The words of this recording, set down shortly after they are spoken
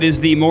It is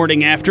the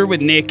morning after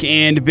with Nick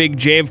and Big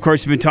J. Of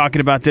course, we've been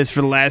talking about this for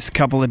the last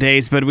couple of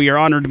days, but we are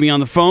honored to be on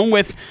the phone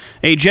with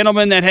a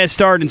gentleman that has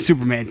starred in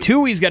Superman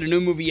 2. He's got a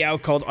new movie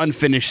out called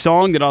Unfinished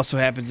Song that also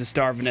happens to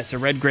star Vanessa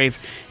Redgrave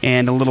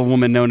and a little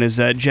woman known as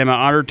Gemma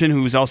Arterton,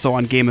 who's also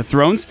on Game of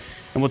Thrones.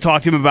 And we'll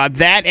talk to him about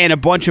that and a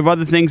bunch of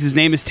other things. His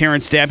name is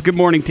Terrence Stapp. Good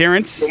morning,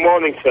 Terrence. Good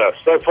morning, sir.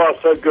 So far,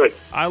 so good.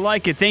 I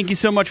like it. Thank you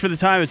so much for the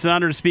time. It's an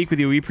honor to speak with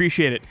you. We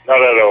appreciate it. Not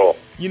at all.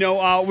 You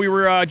know, we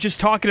were just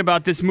talking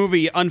about this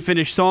movie,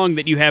 Unfinished Song,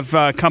 that you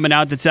have coming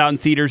out that's out in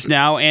theaters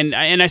now, and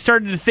I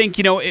started to think,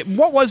 you know,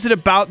 what was it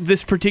about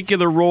this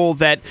particular role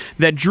that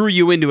drew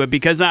you into it?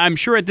 Because I'm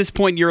sure at this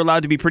point you're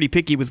allowed to be pretty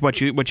picky with what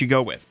you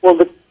go with. Well,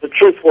 the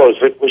truth was,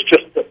 it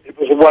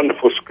was a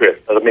wonderful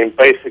script. I mean,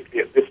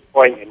 basically, at this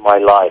point in my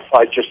life,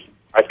 I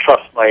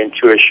trust my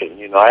intuition.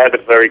 You know, I had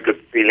a very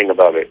good feeling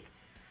about it.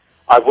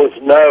 I was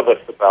nervous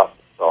about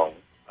the song,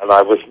 and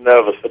I was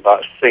nervous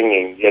about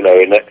singing, you know,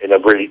 in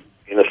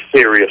a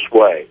serious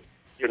way.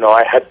 You know,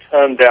 I had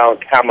turned down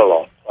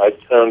Camelot. I'd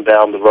turned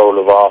down the role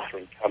of Arthur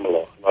in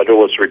Camelot, and I'd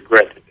always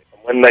regretted it.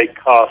 And when they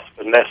cast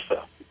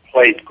Vanessa, who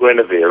played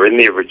Guinevere in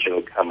the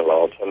original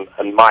Camelot,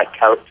 and my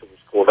character was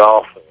called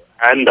Arthur,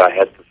 and I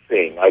had to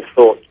sing, I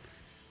thought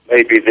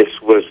maybe this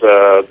was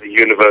the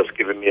universe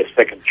giving me a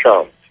second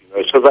chance. You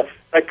know, so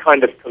that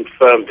kind of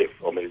confirmed it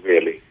for me,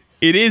 really.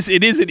 It is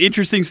an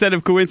interesting set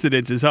of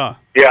coincidences, huh?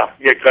 Yeah,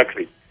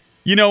 exactly.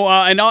 You know,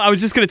 and I was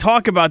just going to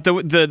talk about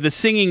the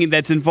singing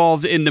that's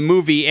involved in the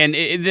movie, and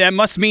that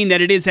must mean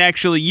that it is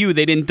actually you.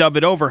 They didn't dub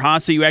it over,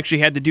 huh? So you actually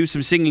had to do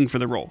some singing for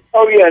the role.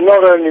 Oh yeah,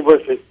 not only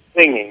was it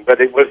singing,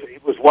 but it was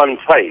one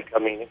take. I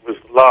mean, it was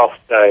the last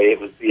day. It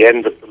was the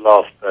end of the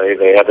last day.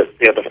 They had a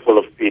theater full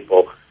of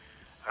people,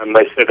 and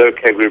they said,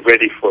 "Okay, we're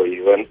ready for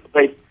you." And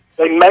they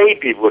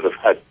maybe would have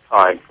had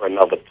time for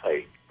another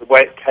take. The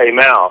way it came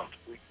out,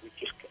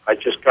 I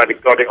just kind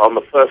of got it on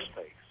the first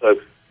take. So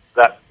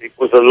that it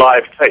was a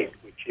live take,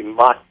 which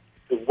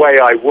the way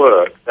I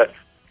work, that's,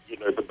 you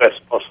know, the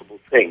best possible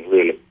thing,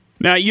 really.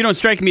 Now, you don't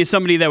strike me as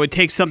somebody that would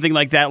take something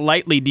like that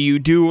lightly. Do you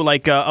do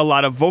like a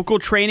lot of vocal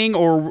training,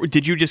 or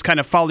did you just kind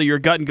of follow your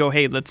gut and go,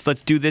 "Hey, let's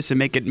do this and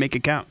make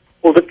it count"?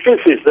 Well, the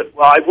truth is that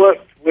I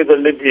worked with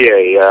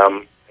Olivier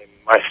in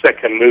my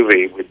second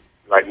movie, with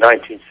like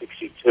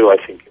 1962, I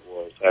think it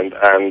was, and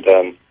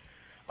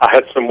I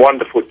had some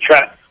wonderful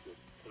chats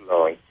with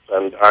Lawrence,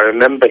 and I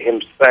remember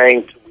him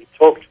saying we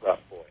talked about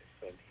voice,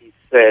 and he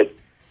said,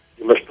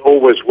 "You must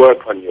always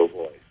work on your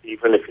voice,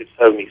 even if it's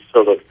only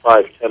sort of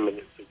 5-10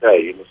 minutes a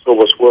day. You must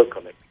always work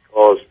on it,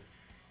 because,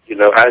 you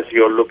know, as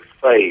your looks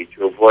fade,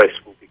 your voice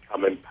will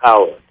become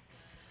empowered."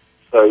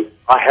 So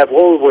I have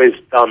always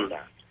done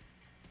that.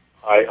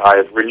 I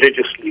have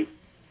religiously,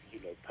 you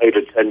know, paid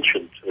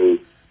attention to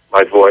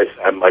my voice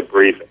and my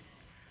breathing.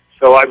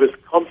 So I was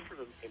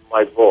confident in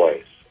my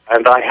voice,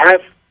 and I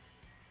have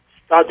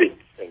studied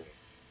singing,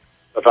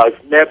 but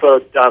I've never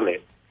done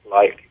it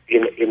like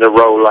in a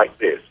role like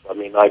this. I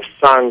mean, I've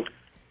sung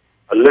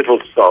a little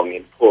song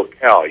in Poor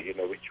Cow, you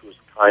know, which was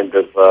kind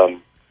of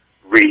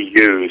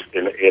reused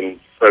in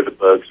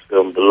Soderbergh's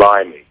film The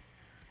Limey.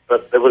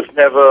 But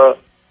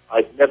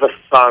I'd never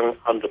sung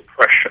under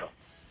pressure.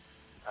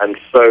 And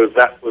so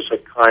that was a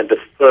kind of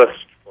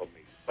first for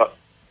me. But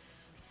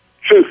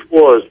truth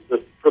was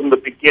that from the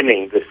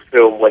beginning, this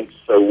film went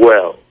so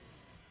well.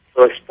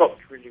 So I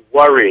stopped really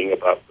worrying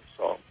about the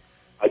song.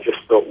 I just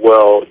thought,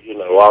 well, you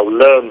know, I'll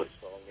learn the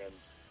song, and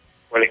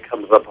when it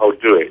comes up, I'll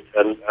do it.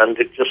 And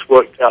it just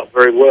worked out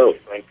very well,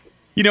 frankly.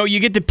 You know, you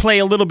get to play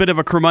a little bit of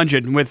a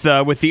curmudgeon with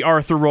the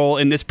Arthur role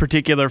in this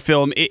particular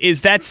film.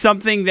 Is that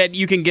something that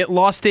you can get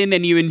lost in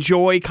and you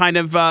enjoy, kind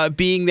of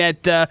being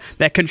that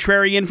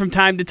contrarian from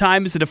time to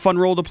time? Is it a fun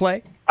role to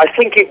play? I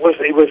think it was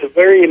a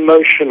very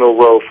emotional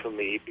role for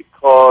me,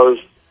 because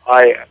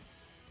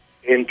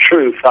in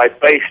truth, I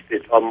based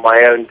it on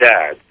my own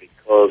dad,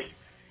 because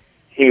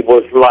he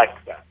was like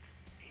that.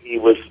 He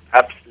was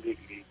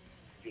absolutely,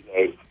 you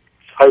know,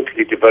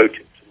 totally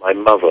devoted to my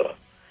mother,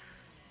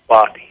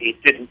 but he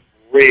didn't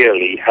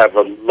really have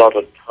a lot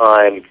of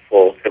time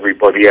for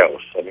everybody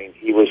else. I mean,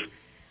 he was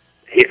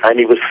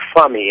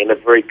funny in a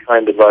very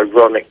kind of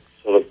ironic,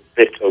 sort of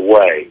bitter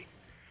way.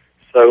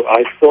 So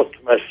I thought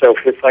to myself,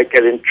 if I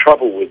get in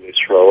trouble with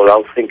this role,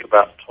 I'll think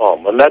about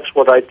Tom, and that's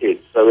what I did.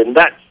 So in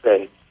that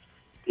sense,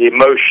 the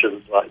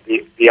emotions, like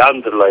the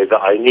underlay that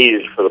I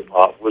needed for the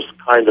part, was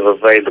kind of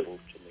available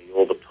to me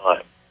all the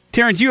time.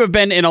 Terrence, you have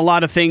been in a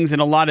lot of things in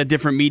a lot of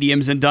different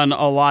mediums and done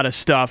a lot of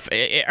stuff.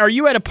 Are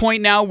you at a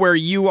point now where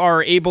you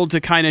are able to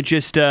kind of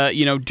just,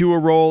 do a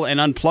role and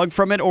unplug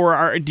from it?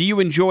 Or do you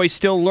enjoy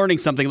still learning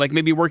something, like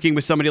maybe working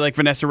with somebody like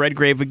Vanessa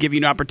Redgrave would give you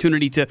an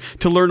opportunity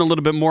to learn a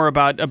little bit more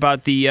about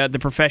the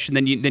profession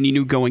than you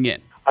knew going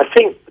in? I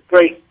think the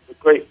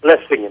great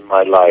blessing in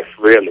my life,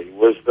 really,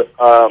 was that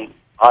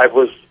I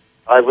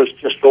was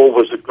just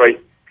always a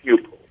great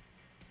pupil.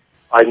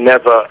 I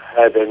never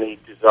had any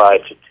desire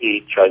to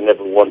teach. I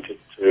never wanted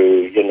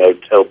to,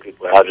 tell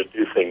people how to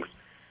do things.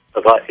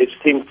 But it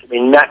seemed to me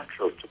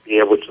natural to be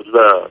able to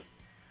learn.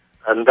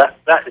 And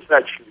that is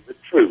actually the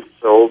truth.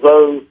 So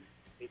although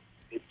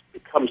it's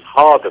become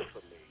harder for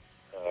me.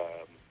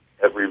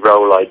 Every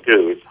role I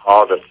do, it's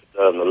harder to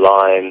learn the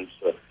lines.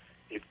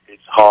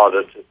 It's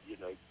harder to,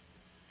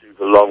 do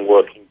the long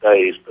working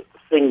days. But the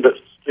thing that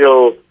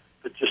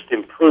just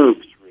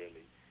improves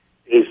really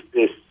is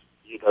this,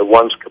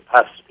 one's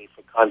capacity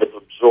for kind of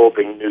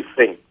absorbing new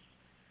things.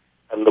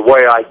 And the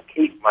way I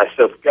keep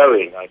myself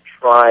going, I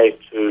try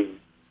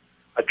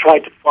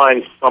to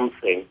find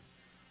something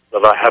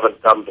that I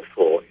haven't done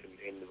before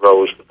in the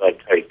roles that I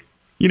take.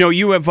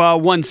 You have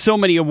won so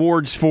many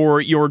awards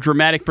for your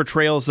dramatic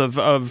portrayals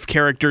of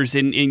characters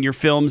in your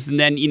films. And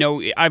then,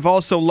 I've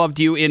also loved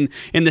you in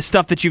the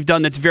stuff that you've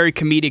done that's very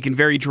comedic and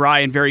very dry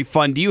and very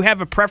fun. Do you have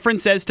a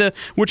preference as to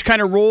which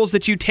kind of roles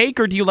that you take,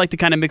 or do you like to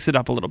kind of mix it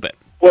up a little bit?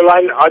 Well,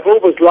 I've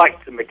always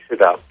liked to mix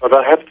it up, but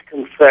I have to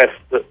confess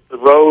that the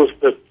roles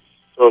that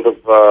sort of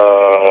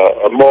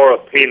are more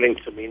appealing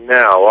to me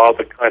now are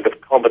the kind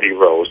of comedy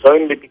roles,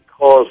 only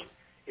because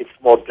it's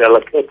more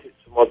delicate.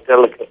 It's a more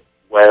delicate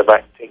way of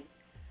acting.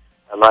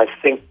 And I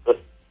think that,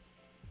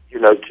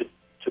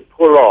 to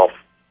pull off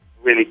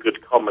really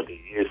good comedy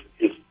is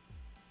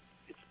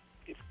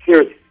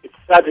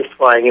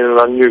satisfying in an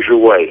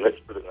unusual way. Let's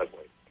put it that way.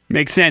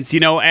 Makes sense.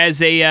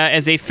 As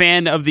a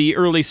fan of the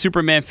early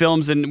Superman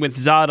films and with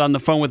Zod on the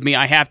phone with me,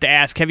 I have to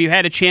ask, have you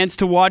had a chance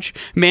to watch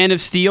Man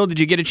of Steel? Did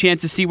you get a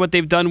chance to see what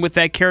they've done with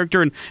that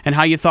character and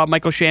how you thought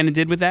Michael Shannon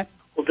did with that?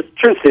 Well, the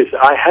truth is,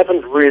 I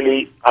haven't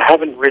really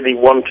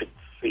wanted to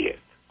see it.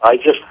 I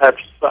just have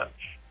such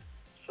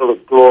sort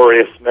of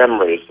glorious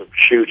memories of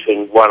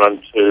shooting 1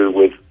 and 2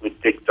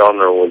 with Dick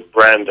Donner and with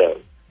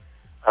Brando,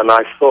 and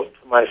I thought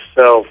to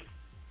myself,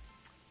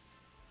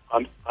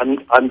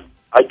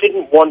 I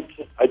didn't want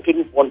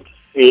to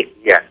see it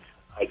yet.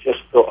 I just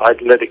thought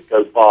I'd let it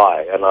go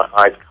by, and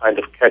I'd kind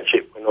of catch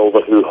it when all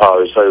the hoo-ha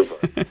is over.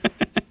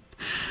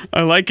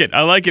 I like it,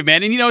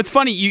 man. And it's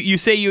funny, you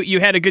say you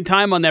had a good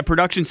time on that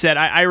production set.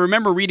 I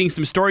remember reading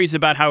some stories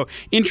about how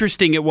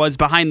interesting it was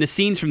behind the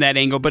scenes from that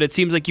angle, but it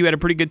seems like you had a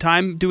pretty good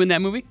time doing that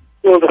movie?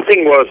 Well, the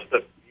thing was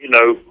that,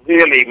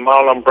 really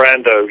Marlon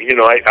Brando,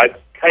 I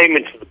came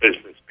into the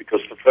business because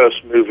the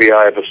first movie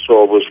I ever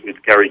saw was with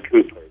Gary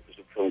Cooper. It was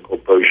a film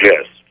called Beau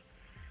Geste.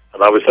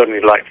 And I was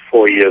only like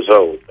 4 years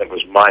old. That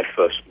was my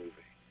first movie.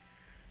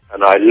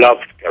 And I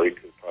loved Gary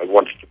Cooper. I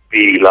wanted to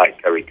be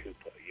like Gary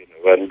Cooper,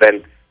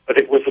 but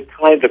it was a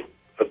kind of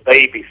a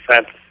baby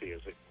fantasy,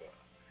 as it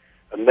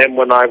were. And then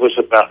when I was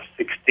about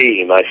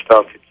 16, I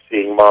started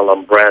seeing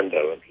Marlon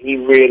Brando, and he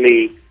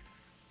really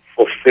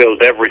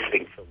fulfilled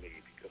everything for me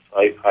because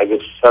I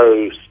was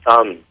so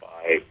stunned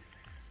by,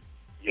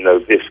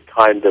 this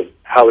kind of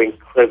how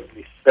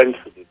incredibly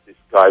sensitive this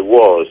guy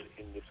was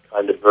in this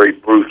kind of very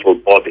brutal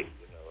body,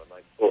 and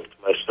I thought to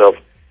myself,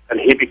 and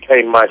he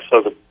became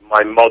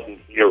my modern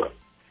hero.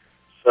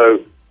 So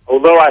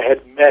although I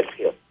had met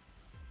him,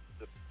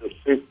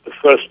 the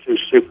first 2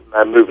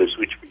 Superman movies,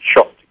 which we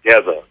shot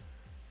together,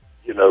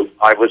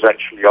 I was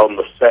actually on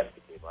the set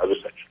with him. I was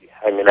actually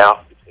hanging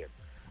out with him.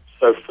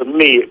 So for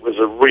me, it was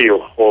a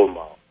real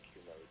hallmark,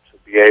 to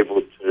be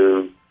able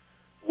to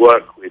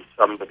work with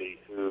somebody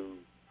who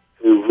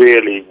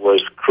really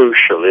was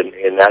crucial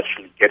in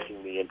actually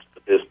getting me into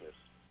the business.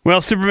 Well,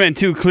 Superman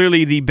 2,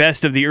 clearly the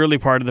best of the early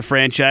part of the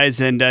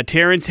franchise. And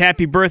Terrence,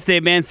 happy birthday,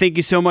 man. Thank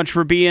you so much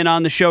for being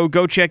on the show.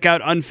 Go check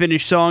out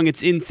Unfinished Song.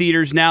 It's in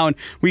theaters now, and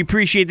we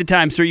appreciate the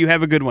time, sir. You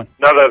have a good one.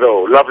 Not at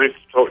all. Lovely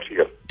to talk to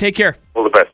you. Take care. All the best.